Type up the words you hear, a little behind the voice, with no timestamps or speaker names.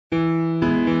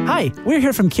Hi, we're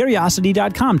here from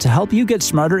Curiosity.com to help you get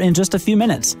smarter in just a few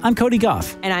minutes. I'm Cody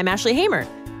Goff. And I'm Ashley Hamer.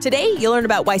 Today, you'll learn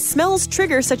about why smells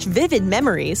trigger such vivid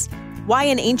memories, why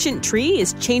an ancient tree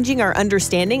is changing our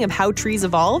understanding of how trees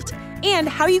evolved, and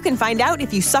how you can find out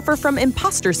if you suffer from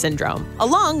imposter syndrome,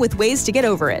 along with ways to get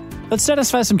over it. Let's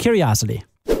satisfy some curiosity.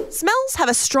 Smells have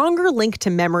a stronger link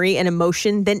to memory and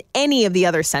emotion than any of the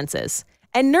other senses,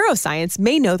 and neuroscience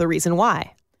may know the reason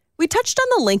why. We touched on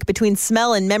the link between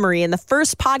smell and memory in the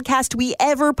first podcast we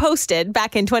ever posted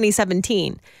back in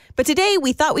 2017. But today,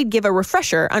 we thought we'd give a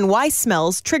refresher on why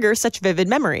smells trigger such vivid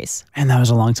memories. And that was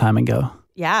a long time ago.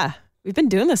 Yeah, we've been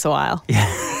doing this a while. Yeah,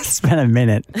 it's been a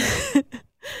minute.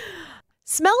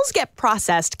 Smells get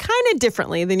processed kind of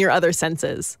differently than your other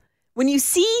senses. When you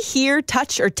see, hear,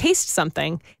 touch, or taste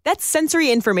something, that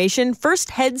sensory information first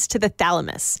heads to the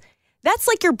thalamus. That's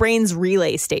like your brain's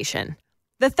relay station.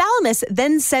 The thalamus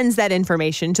then sends that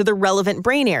information to the relevant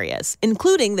brain areas,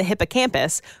 including the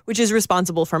hippocampus, which is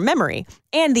responsible for memory,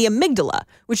 and the amygdala,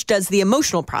 which does the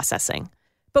emotional processing.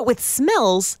 But with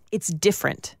smells, it's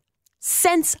different.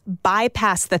 Scents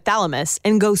bypass the thalamus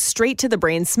and go straight to the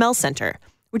brain's smell center,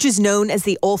 which is known as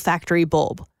the olfactory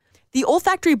bulb. The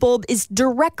olfactory bulb is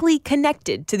directly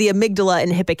connected to the amygdala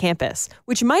and hippocampus,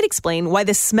 which might explain why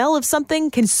the smell of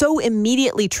something can so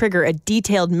immediately trigger a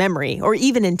detailed memory or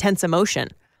even intense emotion.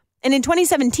 And in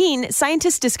 2017,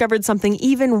 scientists discovered something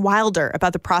even wilder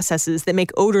about the processes that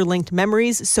make odor-linked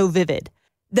memories so vivid.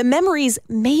 The memories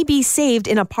may be saved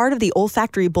in a part of the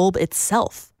olfactory bulb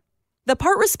itself. The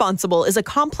part responsible is a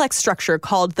complex structure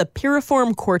called the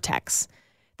piriform cortex.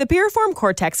 The piriform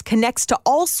cortex connects to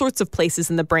all sorts of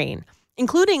places in the brain,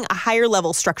 including a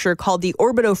higher-level structure called the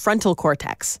orbitofrontal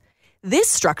cortex. This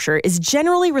structure is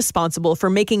generally responsible for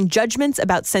making judgments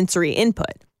about sensory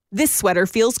input. This sweater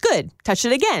feels good. Touch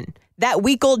it again. That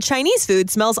week-old Chinese food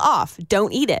smells off.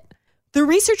 Don't eat it. The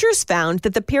researchers found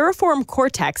that the piriform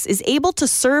cortex is able to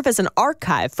serve as an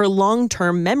archive for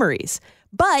long-term memories,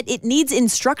 but it needs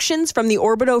instructions from the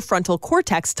orbitofrontal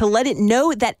cortex to let it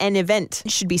know that an event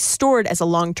should be stored as a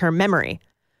long-term memory.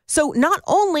 So not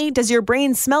only does your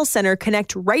brain's smell center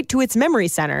connect right to its memory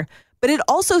center, but it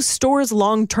also stores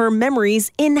long-term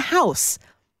memories in-house,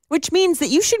 which means that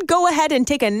you should go ahead and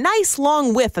take a nice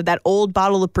long whiff of that old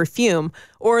bottle of perfume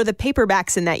or the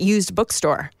paperbacks in that used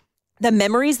bookstore. The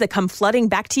memories that come flooding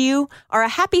back to you are a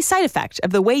happy side effect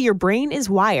of the way your brain is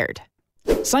wired.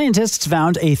 Scientists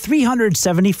found a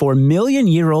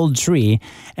 374-million-year-old tree,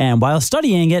 and while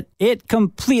studying it, it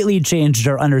completely changed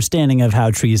our understanding of how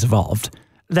trees evolved.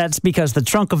 That's because the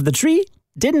trunk of the tree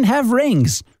didn't have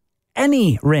rings.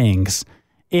 Any rings.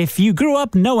 If you grew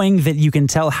up knowing that you can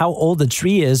tell how old a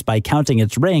tree is by counting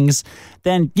its rings,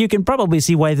 then you can probably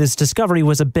see why this discovery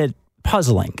was a bit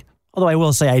puzzling. Although I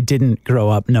will say I didn't grow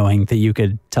up knowing that you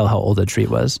could tell how old a tree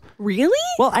was. Really?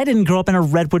 Well, I didn't grow up in a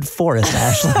redwood forest,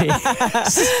 Ashley.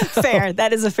 Fair.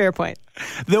 That is a fair point.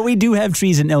 Though we do have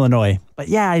trees in Illinois. But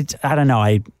yeah, I don't know.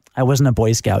 I wasn't a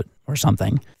Boy Scout or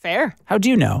something. Fair. How'd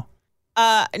you know?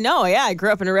 No, yeah, I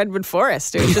grew up in a redwood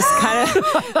forest. It was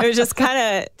just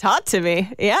kind of taught to me.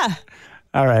 Yeah.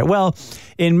 All right. Well,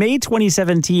 in May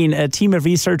 2017, a team of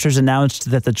researchers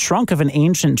announced that the trunk of an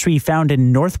ancient tree found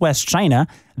in northwest China,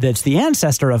 that's the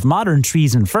ancestor of modern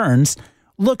trees and ferns,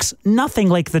 looks nothing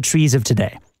like the trees of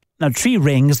today. Now, tree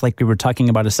rings, like we were talking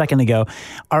about a second ago,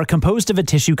 are composed of a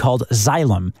tissue called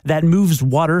xylem that moves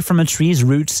water from a tree's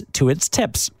roots to its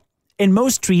tips. In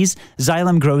most trees,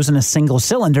 xylem grows in a single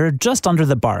cylinder just under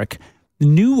the bark.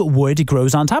 New wood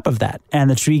grows on top of that, and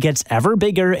the tree gets ever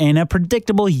bigger in a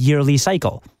predictable yearly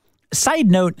cycle. Side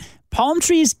note, palm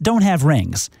trees don't have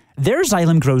rings. Their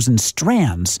xylem grows in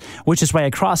strands, which is why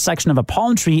a cross-section of a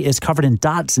palm tree is covered in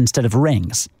dots instead of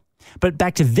rings. But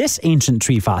back to this ancient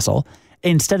tree fossil,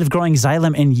 instead of growing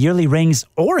xylem in yearly rings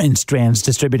or in strands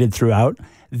distributed throughout,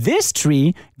 this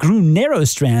tree grew narrow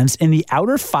strands in the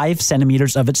outer 5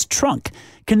 centimeters of its trunk,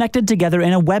 connected together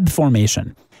in a web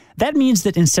formation. That means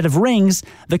that instead of rings,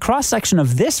 the cross-section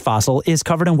of this fossil is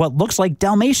covered in what looks like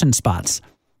Dalmatian spots.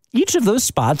 Each of those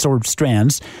spots, or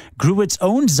strands, grew its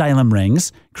own xylem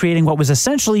rings, creating what was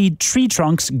essentially tree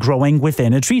trunks growing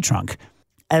within a tree trunk.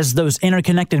 As those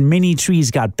interconnected mini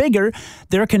trees got bigger,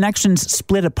 their connections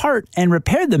split apart and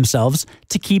repaired themselves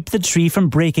to keep the tree from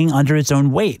breaking under its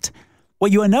own weight.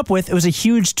 What you end up with was a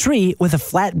huge tree with a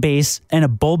flat base and a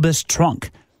bulbous trunk.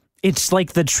 It's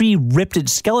like the tree ripped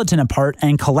its skeleton apart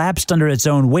and collapsed under its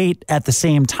own weight at the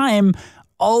same time,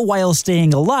 all while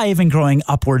staying alive and growing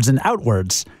upwards and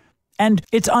outwards. And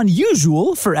it's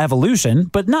unusual for evolution,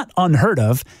 but not unheard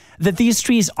of, that these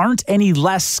trees aren't any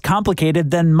less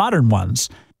complicated than modern ones.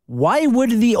 Why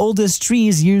would the oldest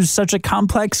trees use such a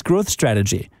complex growth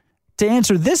strategy? To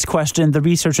answer this question, the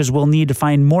researchers will need to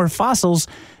find more fossils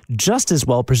just as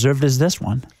well preserved as this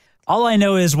one. All I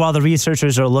know is while the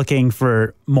researchers are looking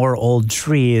for more old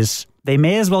trees, they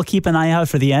may as well keep an eye out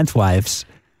for the Entwives.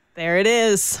 There it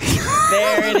is.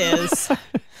 There it is.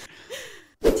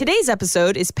 Today's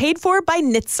episode is paid for by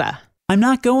NHTSA. I'm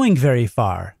not going very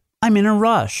far. I'm in a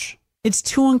rush. It's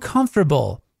too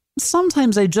uncomfortable.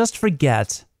 Sometimes I just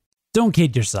forget. Don't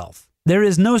kid yourself. There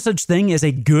is no such thing as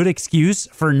a good excuse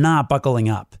for not buckling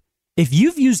up. If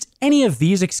you've used any of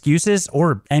these excuses,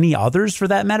 or any others for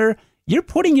that matter, you're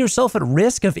putting yourself at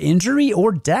risk of injury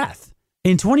or death.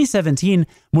 In 2017,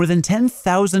 more than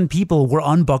 10,000 people were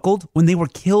unbuckled when they were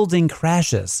killed in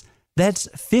crashes. That's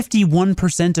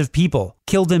 51% of people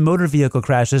killed in motor vehicle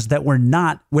crashes that were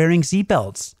not wearing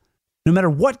seatbelts. No matter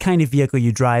what kind of vehicle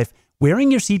you drive, wearing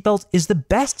your seatbelt is the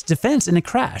best defense in a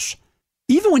crash.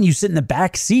 Even when you sit in the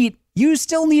back seat, you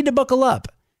still need to buckle up.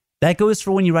 That goes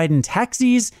for when you ride in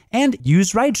taxis and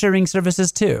use ride-sharing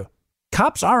services too.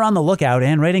 Cops are on the lookout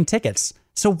and writing tickets,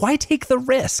 so why take the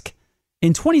risk?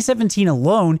 In 2017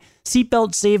 alone,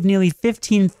 seatbelts saved nearly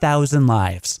 15,000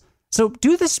 lives. So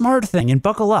do the smart thing and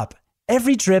buckle up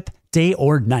every trip, day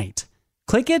or night.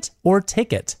 Click it or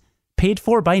ticket. Paid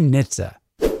for by NHTSA.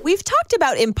 We've talked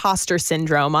about imposter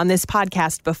syndrome on this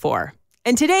podcast before.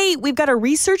 And today, we've got a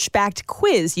research-backed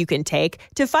quiz you can take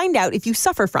to find out if you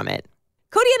suffer from it.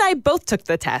 Cody and I both took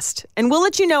the test, and we'll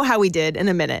let you know how we did in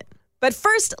a minute. But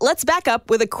first, let's back up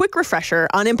with a quick refresher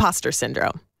on imposter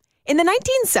syndrome. In the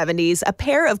 1970s, a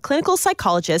pair of clinical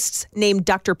psychologists named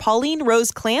Dr. Pauline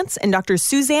Rose Clance and Dr.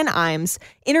 Suzanne Imes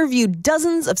interviewed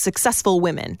dozens of successful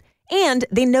women, and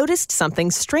they noticed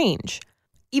something strange.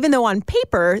 Even though on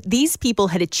paper, these people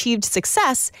had achieved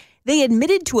success, they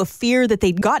admitted to a fear that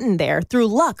they'd gotten there through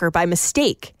luck or by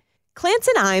mistake. Clance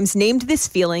and Imes named this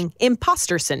feeling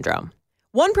imposter syndrome.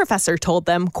 One professor told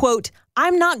them, quote,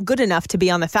 "I'm not good enough to be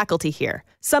on the faculty here.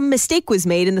 Some mistake was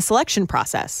made in the selection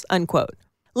process," unquote.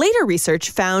 Later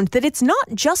research found that it's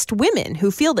not just women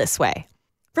who feel this way.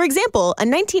 For example, a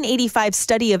 1985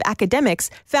 study of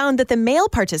academics found that the male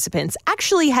participants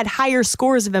actually had higher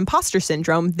scores of imposter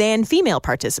syndrome than female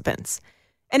participants.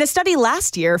 And a study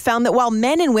last year found that while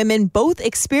men and women both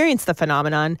experience the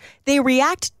phenomenon, they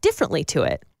react differently to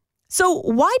it. So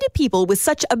why do people with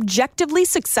such objectively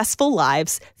successful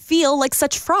lives feel like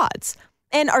such frauds?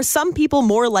 And are some people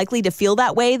more likely to feel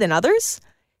that way than others?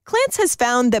 Clance has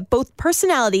found that both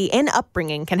personality and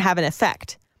upbringing can have an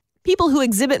effect. People who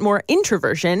exhibit more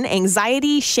introversion,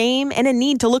 anxiety, shame, and a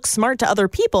need to look smart to other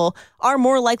people are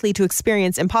more likely to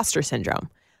experience imposter syndrome.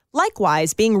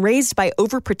 Likewise, being raised by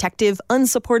overprotective,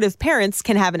 unsupportive parents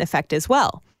can have an effect as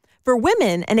well. For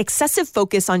women, an excessive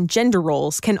focus on gender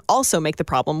roles can also make the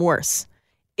problem worse.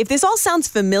 If this all sounds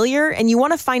familiar and you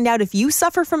want to find out if you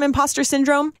suffer from imposter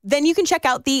syndrome, then you can check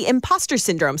out the Imposter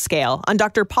Syndrome Scale on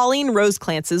Dr. Pauline Rose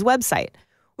Clance's website.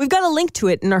 We've got a link to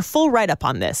it in our full write-up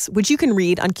on this, which you can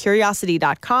read on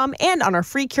Curiosity.com and on our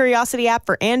free Curiosity app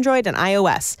for Android and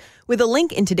iOS, with a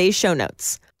link in today's show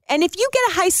notes. And if you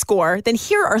get a high score, then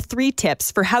here are 3 tips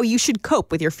for how you should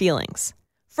cope with your feelings.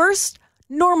 First,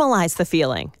 normalize the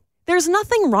feeling. There's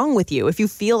nothing wrong with you if you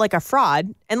feel like a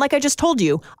fraud, and like I just told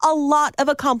you, a lot of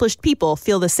accomplished people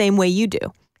feel the same way you do.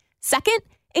 Second,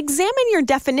 examine your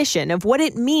definition of what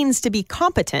it means to be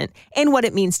competent and what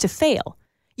it means to fail.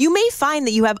 You may find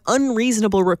that you have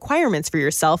unreasonable requirements for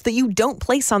yourself that you don't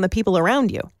place on the people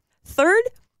around you. Third,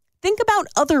 think about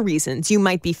other reasons you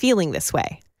might be feeling this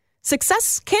way.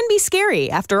 Success can be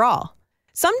scary, after all.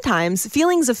 Sometimes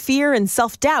feelings of fear and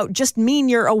self-doubt just mean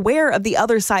you're aware of the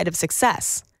other side of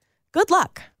success. Good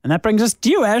luck. And that brings us to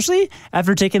you, Ashley.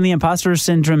 After taking the imposter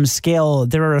syndrome scale,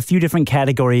 there are a few different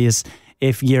categories.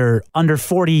 If you're under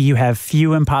 40, you have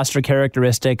few imposter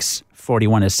characteristics.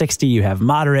 41 to 60, you have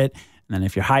moderate. And then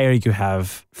if you're higher, you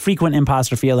have frequent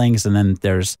imposter feelings. And then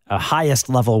there's a highest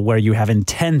level where you have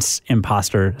intense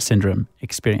imposter syndrome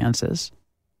experiences.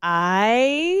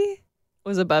 I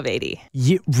was above 80.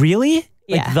 You, really?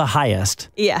 Yeah. Like the highest?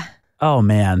 Yeah. Oh,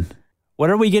 man. What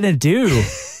are we going to do?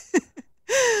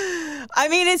 I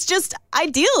mean, it's just, I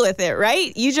deal with it,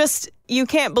 right? You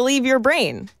can't believe your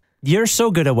brain. You're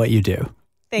so good at what you do.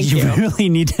 Thank you. You really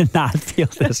need to not feel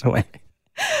this way.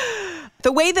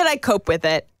 The way that I cope with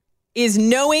it is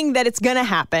knowing that it's going to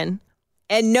happen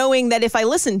and knowing that if I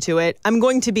listen to it, I'm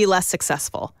going to be less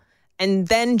successful. And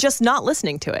then just not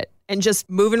listening to it and just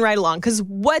moving right along. Because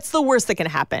what's the worst that can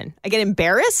happen? I get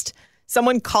embarrassed?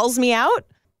 Someone calls me out?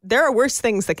 There are worse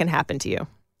things that can happen to you.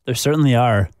 There certainly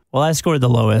are. Well, I scored the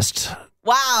lowest.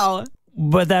 Wow.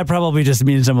 But that probably just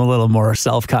means I'm a little more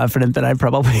self-confident than I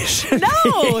probably should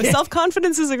No, be.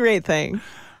 self-confidence is a great thing.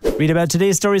 Read about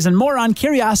today's stories and more on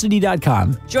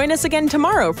Curiosity.com. Join us again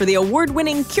tomorrow for the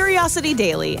award-winning Curiosity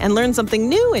Daily and learn something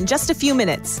new in just a few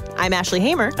minutes. I'm Ashley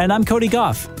Hamer. And I'm Cody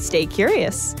Goff. Stay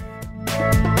curious.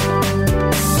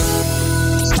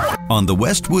 On the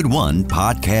Westwood One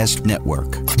Podcast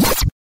Network.